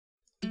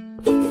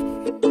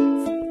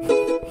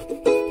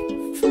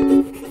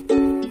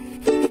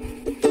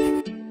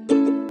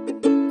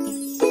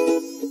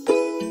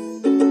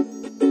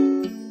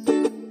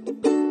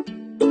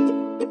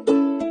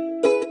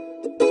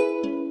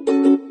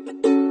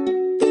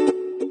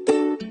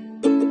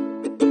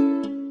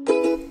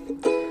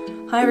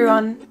Hi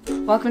everyone,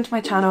 welcome to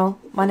my channel.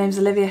 My name's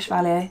Olivia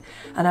Chevallier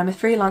and I'm a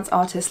freelance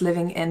artist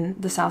living in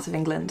the south of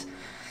England.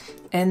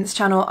 In this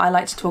channel I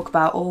like to talk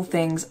about all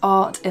things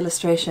art,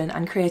 illustration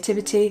and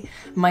creativity.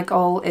 My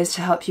goal is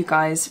to help you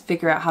guys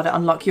figure out how to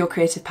unlock your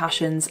creative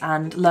passions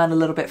and learn a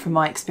little bit from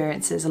my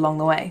experiences along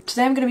the way.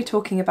 Today I'm going to be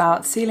talking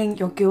about sealing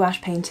your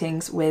gouache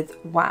paintings with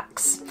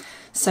wax.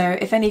 So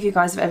if any of you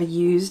guys have ever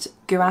used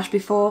gouache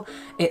before,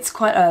 it's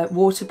quite a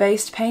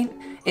water-based paint.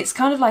 It's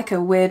kind of like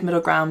a weird middle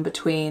ground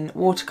between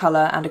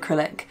watercolour and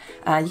acrylic.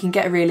 You can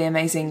get really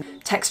amazing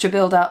texture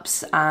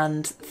build-ups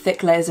and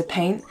thick layers of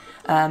paint,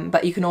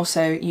 but you can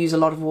also use a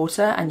lot of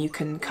water and you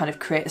can kind of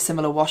create a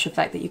similar wash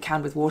effect that you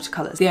can with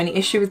watercolours. The only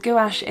issue with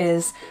gouache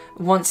is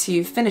once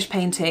you've finished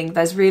painting,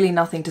 there's really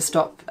nothing to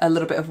stop a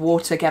little bit of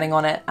water getting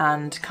on it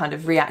and kind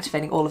of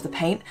reactivating all of the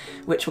paint,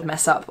 which will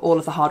mess up all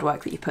of the hard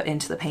work that you put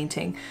into the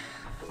painting.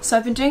 So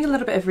I've been doing a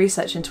little bit of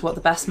research into what the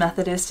best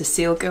method is to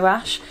seal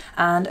gouache,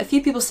 and a few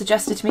people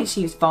suggested to me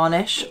to use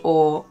varnish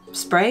or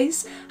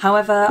sprays.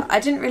 However, I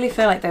didn't really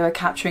feel like they were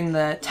capturing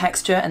the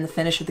texture and the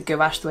finish of the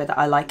gouache the way that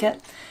I like it.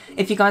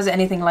 If you guys are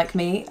anything like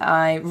me,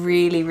 I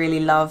really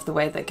love the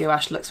way that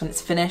gouache looks when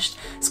it's finished.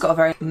 It's got a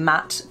very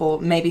matte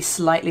or maybe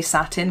slightly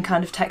satin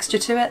kind of texture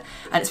to it,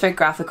 and it's very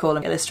graphical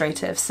and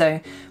illustrative. So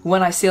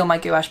when I seal my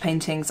gouache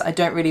paintings, I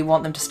don't really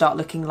want them to start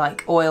looking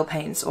like oil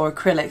paints or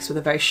acrylics with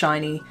a very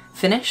shiny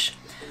finish.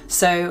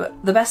 So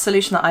the best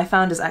solution that I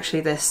found is actually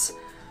this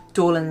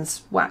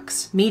Dorlands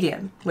wax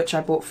medium, which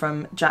I bought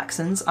from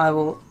Jackson's. I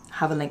will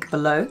have a link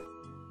below.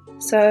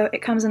 So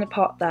it comes in a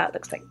pot that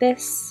looks like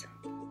this.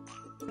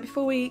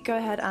 Before we go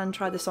ahead and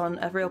try this on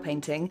a real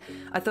painting,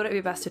 I thought it would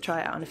be best to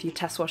try it out on a few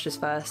test washes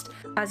first.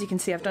 As you can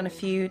see, I've done a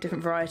few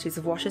different varieties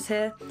of washes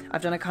here.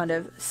 I've done a kind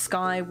of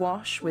sky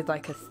wash with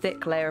like a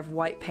thick layer of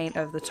white paint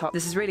over the top.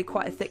 This is really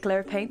quite a thick layer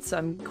of paint, so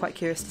I'm quite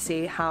curious to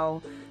see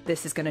how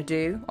this is going to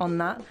do on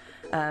that.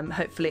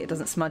 Hopefully it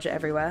doesn't smudge it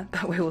everywhere,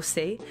 but we will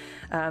see.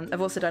 I've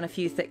also done a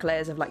few thick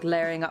layers of like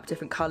layering up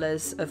different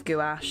colours of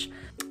gouache.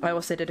 I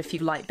also did a few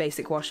light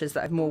basic washes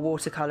that are more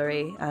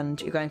watercolour-y,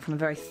 and you're going from a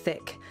very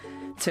thick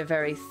to a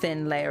very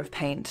thin layer of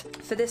paint.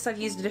 For this I've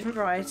used a different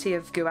variety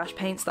of gouache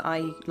paints that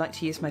I like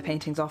to use for my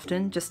paintings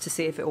often, just to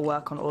see if it will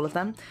work on all of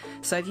them.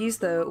 So I've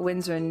used the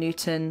Winsor &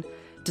 Newton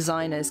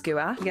Designers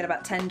gouache. You get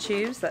about 10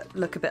 tubes that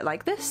look a bit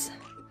like this.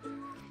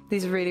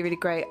 These are really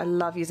great. I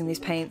love using these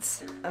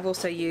paints. I've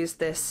also used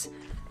this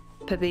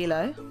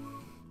Pabello,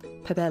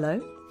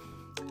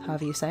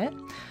 however you say it,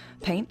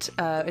 paint.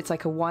 It's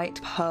like a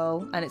white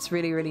pearl, and it's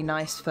really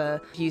nice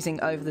for using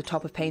over the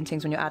top of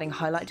paintings when you're adding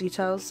highlight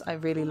details. I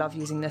really love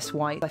using this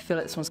white. I feel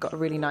like this one's got a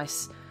really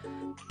nice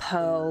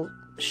pearl,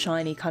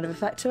 shiny kind of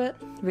effect to it.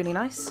 Really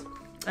nice.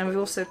 And we've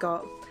also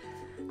got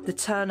the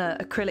Turner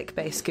acrylic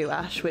based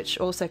gouache, which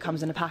also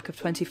comes in a pack of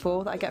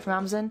 24 that I get from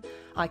Amazon.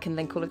 I can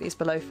link all of these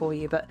below for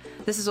you, but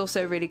this is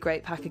also a really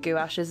great pack of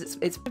gouaches.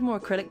 It's more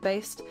acrylic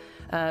based,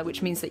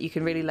 which means that you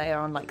can really layer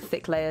on like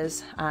thick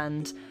layers,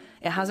 and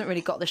it hasn't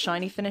really got the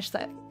shiny finish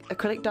that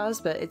acrylic does,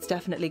 but it's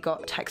definitely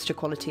got texture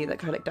quality that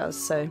acrylic does.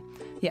 So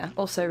yeah,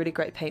 also a really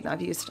great paint that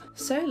I've used.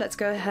 So let's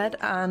go ahead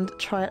and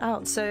try it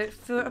out. So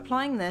for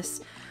applying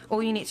this,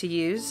 all you need to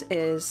use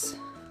is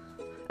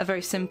a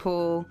very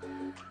simple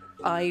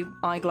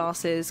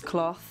eyeglasses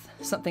cloth.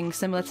 Something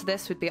similar to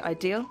this would be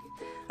ideal.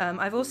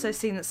 I've also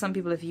seen that some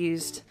people have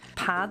used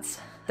pads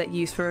that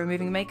use for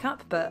removing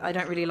makeup, but I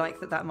don't really like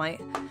that. That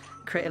might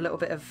create a little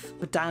bit of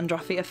a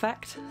dandruffy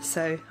effect,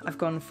 so I've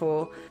gone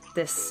for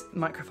this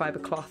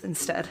microfiber cloth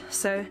instead.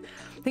 So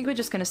I think we're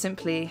just going to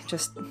simply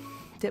just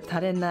dip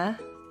that in there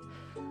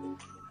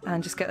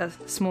and just get a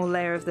small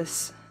layer of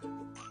this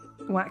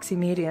waxy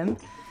medium,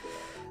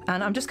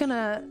 and I'm just going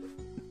to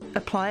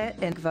apply it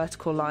in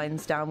vertical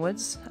lines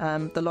downwards.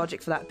 The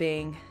logic for that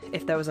being,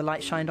 if there was a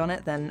light shined on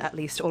it, then at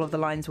least all of the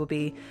lines will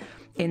be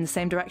in the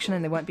same direction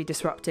and they won't be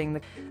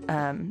disrupting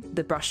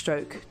the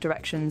brushstroke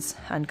directions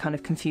and kind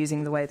of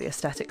confusing the way the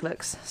aesthetic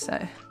looks.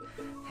 So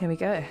here we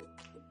go.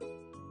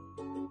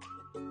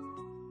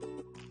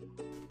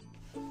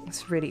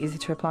 It's really easy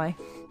to apply.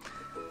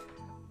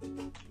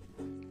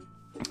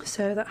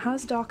 So that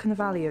has darkened the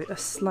value a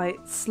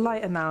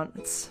slight amount.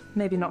 It's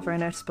maybe not very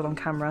noticeable on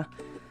camera.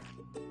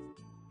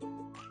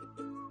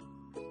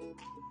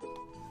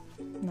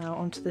 Now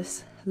onto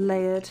this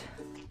layered,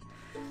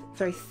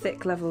 very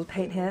thick level of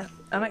paint here.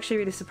 I'm actually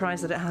really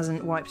surprised that it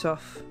hasn't wiped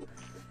off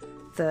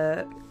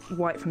the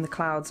white from the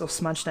clouds or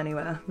smudged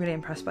anywhere. Really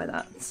impressed by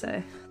that.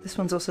 So this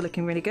one's also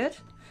looking really good.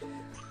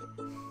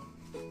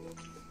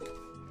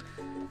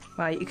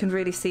 Wow, you can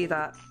really see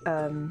that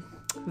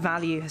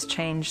value has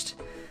changed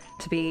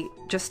to be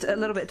just a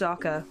little bit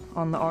darker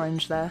on the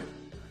orange there.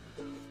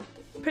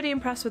 Pretty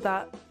impressed with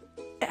that.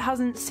 It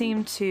hasn't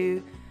seemed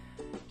to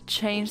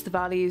change the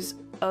values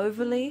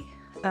overly.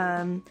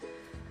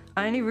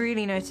 I only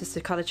really noticed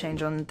a colour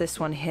change on this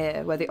one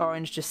here, where the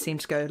orange just seemed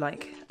to go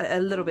like a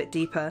little bit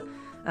deeper.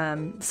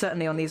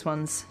 Certainly on these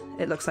ones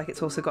it looks like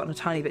it's also gotten a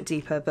tiny bit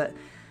deeper, but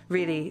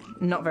really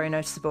not very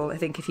noticeable. I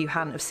think if you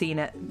hadn't have seen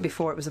it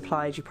before it was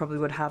applied, you probably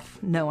would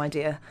have no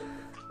idea,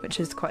 which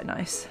is quite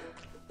nice.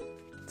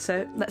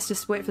 So let's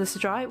just wait for this to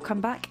dry, we'll come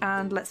back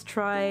and let's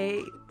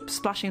try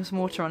splashing some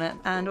water on it.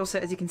 And also,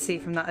 as you can see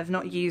from that, I've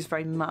not used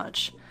very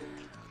much.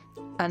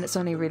 And it's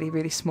only a really,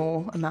 really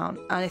small amount.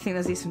 And I think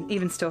there's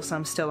even still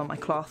some on my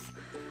cloth,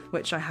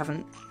 which I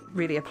haven't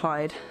really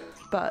applied.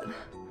 But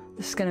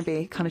this is going to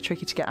be kind of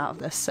tricky to get out of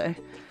this, so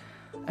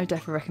I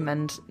definitely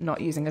recommend not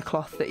using a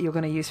cloth that you're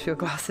going to use for your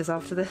glasses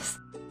after this.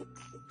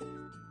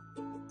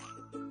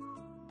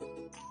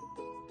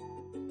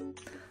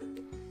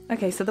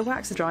 Okay, so the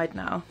wax is dried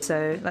now,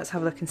 so let's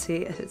have a look and see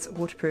if it's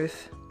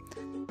waterproof.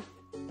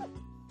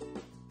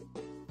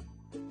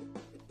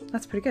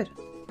 That's pretty good.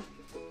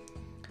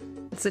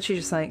 It's literally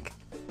just like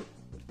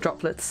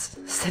droplets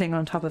sitting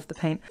on top of the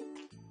paint.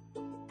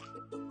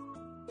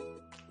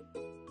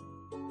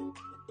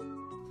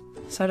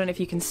 So I don't know if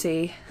you can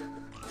see,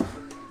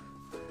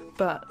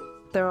 but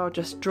there are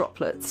just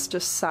droplets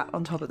just sat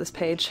on top of this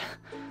page.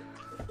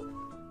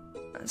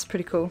 That's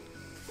pretty cool.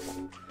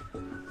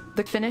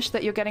 The finish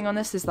that you're getting on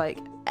this is like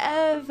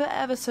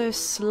ever so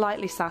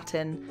slightly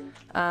satin.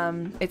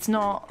 It's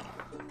not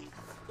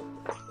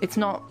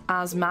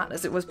as matte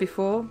as it was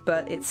before,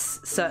 but it's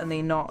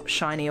certainly not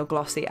shiny or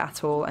glossy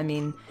at all. I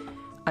mean,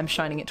 I'm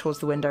shining it towards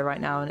the window right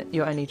now and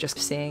you're only just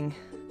seeing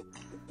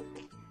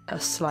a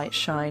slight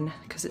shine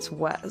because it's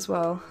wet as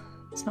well.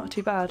 It's not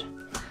too bad.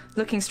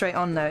 Looking straight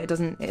on though,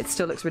 it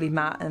still looks really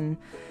matte and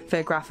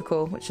very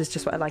graphical, which is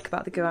just what I like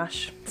about the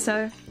gouache.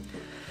 So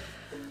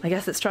I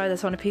guess let's try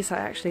this on a piece I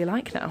actually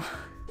like now.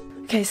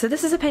 Okay, so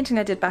this is a painting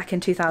I did back in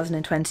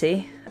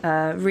 2020.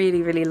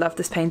 Really love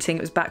this painting.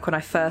 It was back when I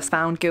first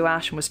found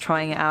gouache and was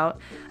trying it out.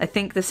 I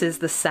think this is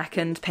the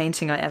second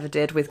painting I ever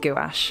did with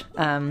gouache.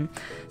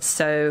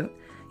 So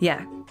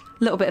yeah,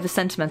 a little bit of a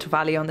sentimental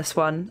value on this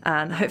one,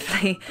 and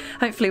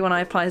hopefully when I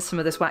apply some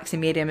of this waxy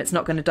medium it's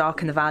not going to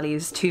darken the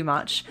values too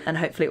much, and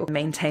hopefully it will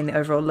maintain the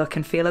overall look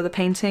and feel of the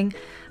painting.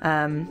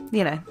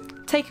 You know,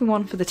 taking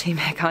one for the team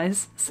here,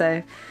 guys.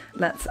 So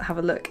let's have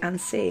a look and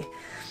see.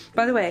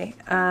 By the way,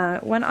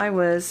 when I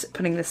was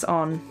putting this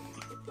on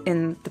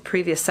in the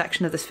previous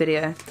section of this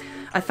video,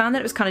 I found that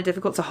it was kind of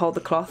difficult to hold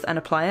the cloth and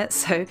apply it,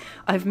 so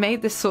I've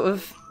made this sort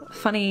of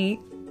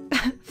funny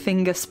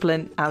finger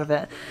splint out of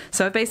it.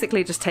 So I've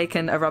basically just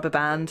taken a rubber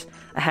band,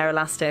 a hair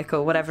elastic,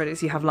 or whatever it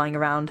is you have lying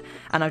around,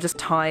 and I've just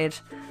tied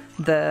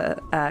the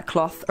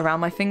cloth around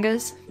my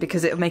fingers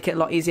because it would make it a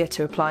lot easier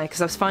to apply, because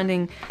I was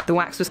finding the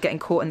wax was getting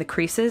caught in the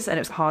creases and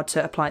it was hard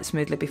to apply it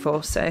smoothly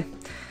before. So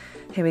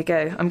here we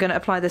go. I'm going to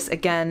apply this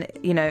again,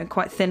 you know,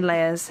 quite thin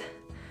layers,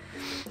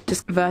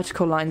 just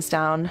vertical lines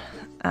down,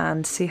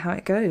 and see how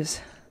it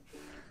goes.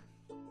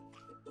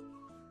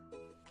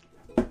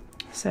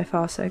 So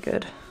far so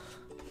good.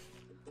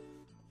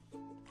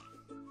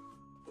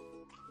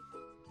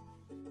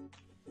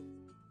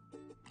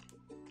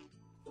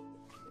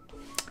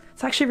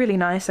 It's actually really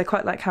nice. I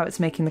quite like how it's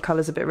making the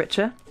colours a bit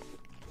richer.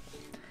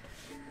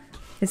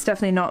 It's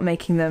definitely not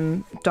making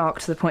them dark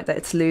to the point that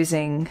it's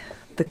losing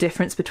the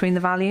difference between the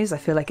values. I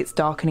feel like it's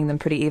darkening them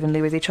pretty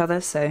evenly with each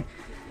other, so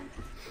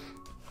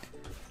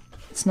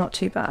it's not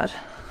too bad.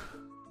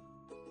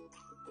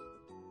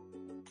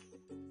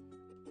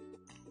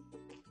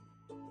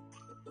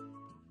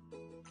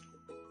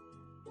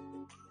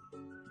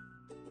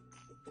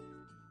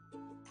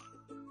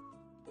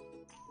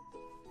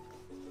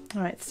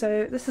 Alright,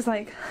 so this is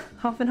like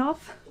half and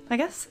half, I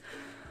guess.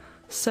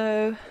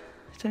 So,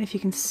 I don't know if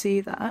you can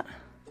see that,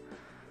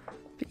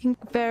 but you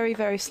can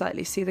very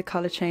slightly see the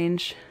colour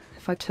change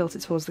if I tilt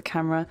it towards the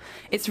camera.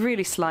 It's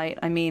really slight.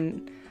 I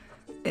mean,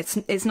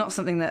 it's not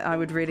something that I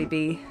would really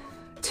be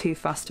too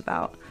fussed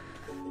about.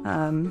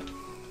 I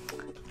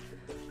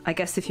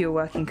guess if you're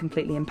working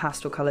completely in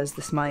pastel colours,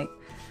 this might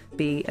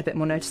be a bit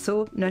more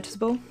noticeable.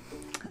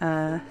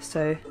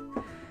 So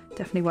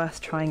definitely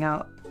worth trying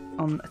out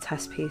on a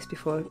test piece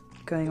before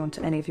going on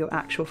to any of your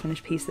actual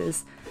finished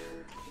pieces.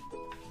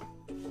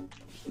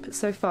 But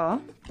so far,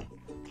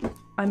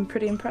 I'm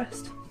pretty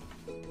impressed.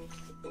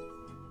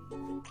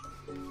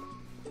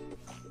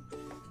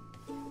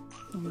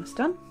 Almost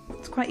done.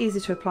 It's quite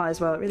easy to apply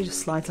as well, it really just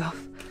slides off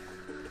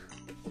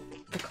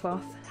the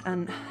cloth,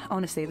 and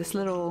honestly this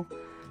little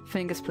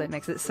finger split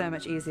makes it so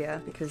much easier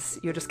because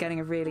you're just getting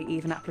a really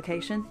even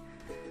application,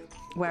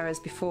 whereas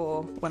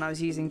before when I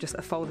was using just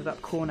a folded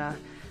up corner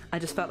I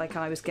just felt like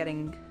I was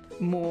getting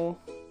more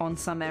on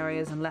some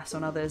areas and less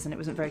on others, and it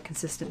wasn't very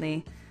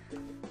consistently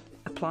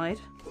applied.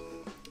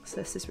 So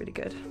this is really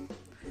good.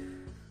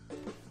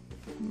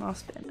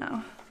 Last bit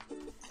now.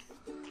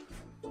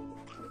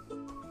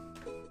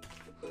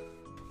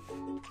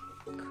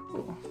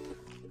 Cool.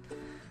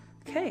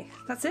 Okay,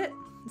 that's it.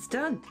 It's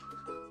done.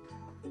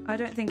 I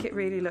don't think it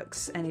really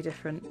looks any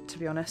different, to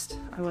be honest.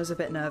 I was a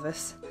bit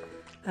nervous.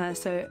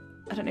 So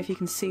I don't know if you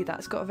can see that.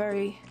 It's got a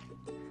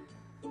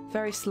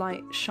very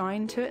slight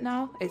shine to it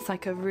now. It's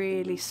like a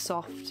really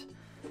soft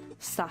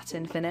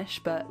satin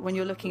finish, but when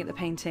you're looking at the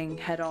painting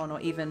head on,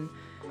 or even,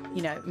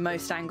 you know,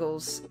 most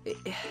angles,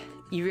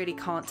 you really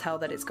can't tell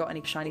that it's got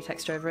any shiny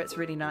texture over it. It's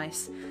really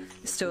nice.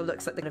 It still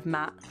looks like the kind of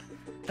matte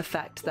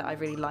effect that I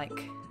really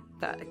like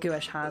that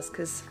gouache has,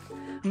 because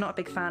I'm not a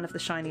big fan of the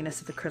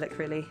shininess of acrylic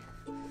really.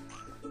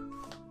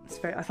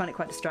 I find it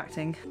quite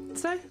distracting.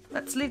 So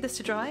let's leave this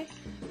to dry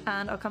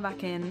and I'll come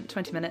back in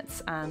 20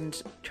 minutes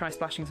and try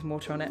splashing some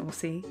water on it and we'll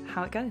see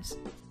how it goes.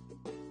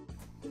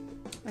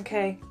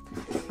 Okay,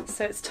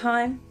 so it's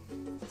time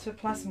to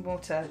apply some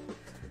water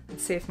and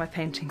see if my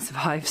painting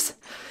survives.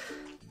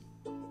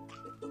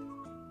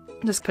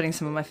 I'm just putting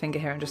some on my finger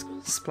here and just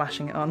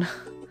splashing it on.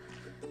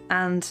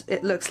 And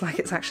it looks like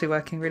it's actually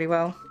working really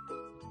well.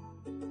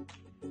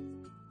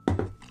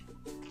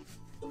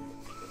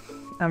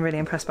 I'm really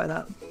impressed by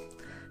that.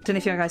 Don't know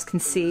if you guys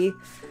can see,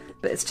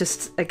 but it's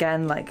just,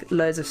 again, like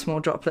loads of small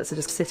droplets are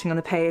just sitting on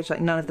the page,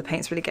 like none of the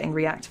paint's really getting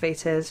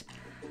reactivated.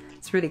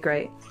 It's really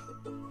great.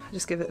 I'll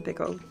just give it a big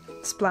old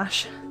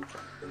splash.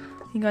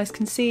 You guys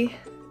can see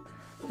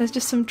there's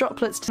just some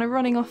droplets kind of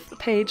running off the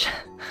page.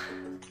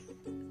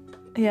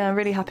 Yeah, I'm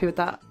really happy with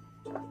that.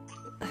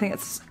 I think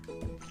it's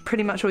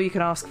pretty much all you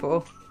can ask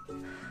for.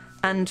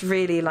 And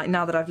really, like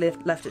now that I've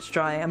left it to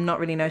dry, I'm not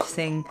really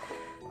noticing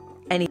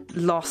any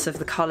loss of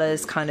the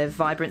colours, kind of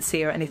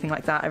vibrancy or anything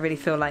like that. I really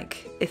feel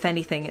like, if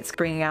anything, it's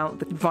bringing out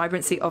the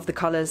vibrancy of the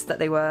colours that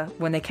they were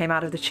when they came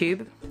out of the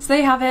tube. So there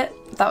you have it.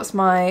 That was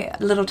my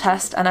little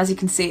test, and as you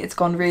can see, it's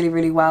gone really,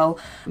 really well.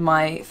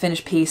 My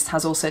finished piece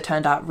has also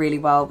turned out really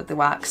well with the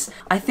wax.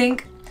 I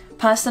think,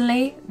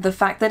 personally, the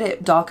fact that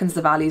it darkens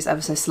the values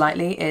ever so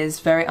slightly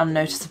is very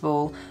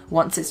unnoticeable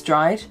once it's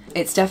dried.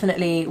 It's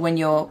definitely, when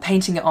you're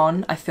painting it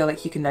on, I feel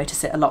like you can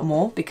notice it a lot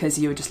more because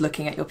you were just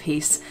looking at your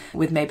piece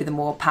with maybe the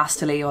more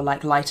pastel-y or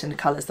like lightened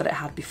colours that it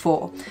had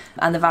before.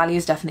 And the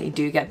values definitely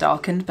do get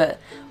darkened, but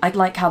I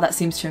like how that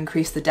seems to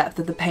increase the depth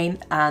of the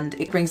paint and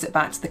it brings it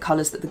back to the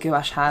colours that the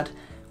gouache had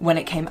when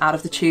it came out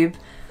of the tube,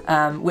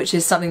 which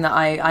is something that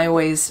I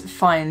always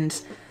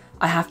find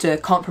I have to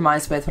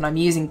compromise with when I'm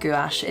using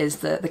gouache, is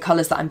the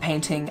colours that I'm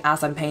painting.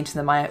 As I'm painting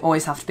them, I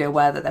always have to be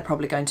aware that they're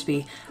probably going to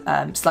be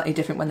slightly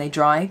different when they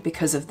dry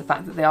because of the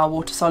fact that they are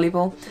water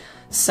soluble.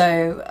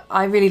 So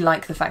I really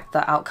like the fact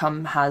that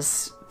outcome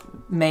has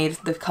made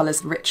the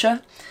colours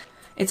richer.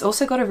 It's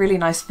also got a really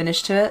nice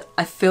finish to it.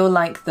 I feel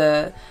like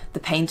the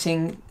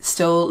painting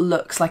still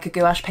looks like a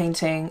gouache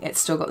painting. It's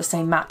still got the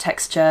same matte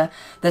texture.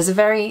 There's a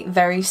very,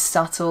 very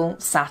subtle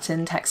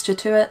satin texture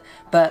to it,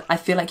 but I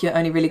feel like you're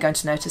only really going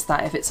to notice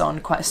that if it's on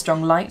quite a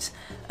strong light.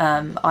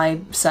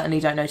 I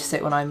certainly don't notice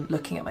it when I'm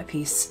looking at my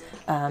piece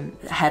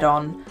head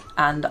on,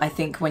 and I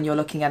think when you're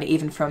looking at it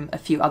even from a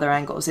few other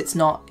angles, it's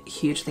not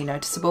hugely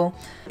noticeable.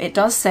 It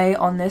does say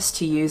on this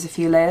to use a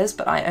few layers,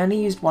 but I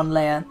only used one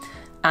layer.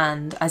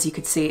 And as you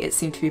could see, it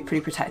seemed to be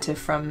pretty protective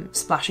from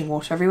splashing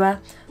water everywhere.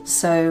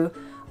 So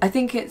I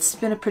think it's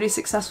been a pretty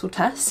successful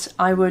test.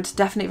 I would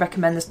definitely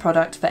recommend this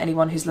product for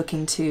anyone who's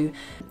looking to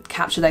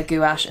capture their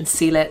gouache and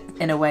seal it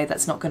in a way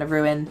that's not going to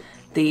ruin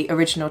the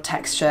original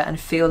texture and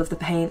feel of the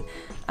paint.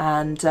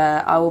 And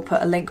I will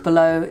put a link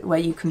below where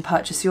you can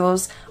purchase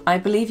yours. I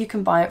believe you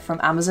can buy it from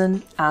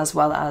Amazon as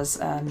well as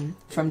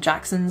from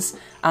Jackson's,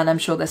 and I'm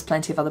sure there's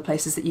plenty of other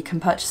places that you can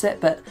purchase it,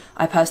 but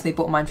I personally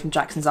bought mine from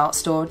Jackson's art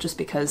store just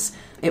because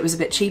it was a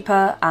bit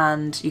cheaper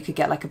and you could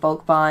get like a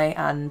bulk buy,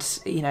 and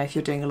you know, if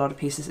you're doing a lot of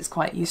pieces, it's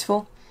quite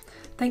useful.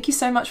 Thank you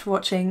so much for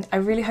watching. I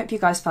really hope you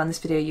guys found this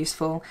video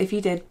useful. If you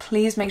did,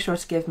 please make sure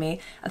to give me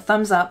a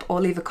thumbs up or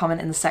leave a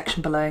comment in the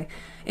section below.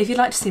 If you'd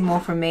like to see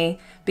more from me,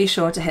 be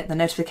sure to hit the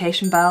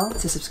notification bell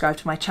to subscribe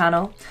to my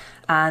channel,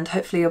 and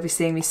hopefully you'll be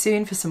seeing me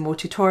soon for some more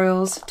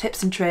tutorials,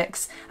 tips and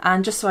tricks,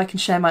 and just so I can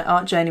share my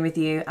art journey with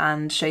you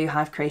and show you how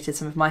I've created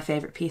some of my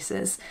favourite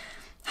pieces.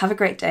 Have a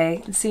great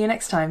day and see you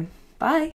next time. Bye!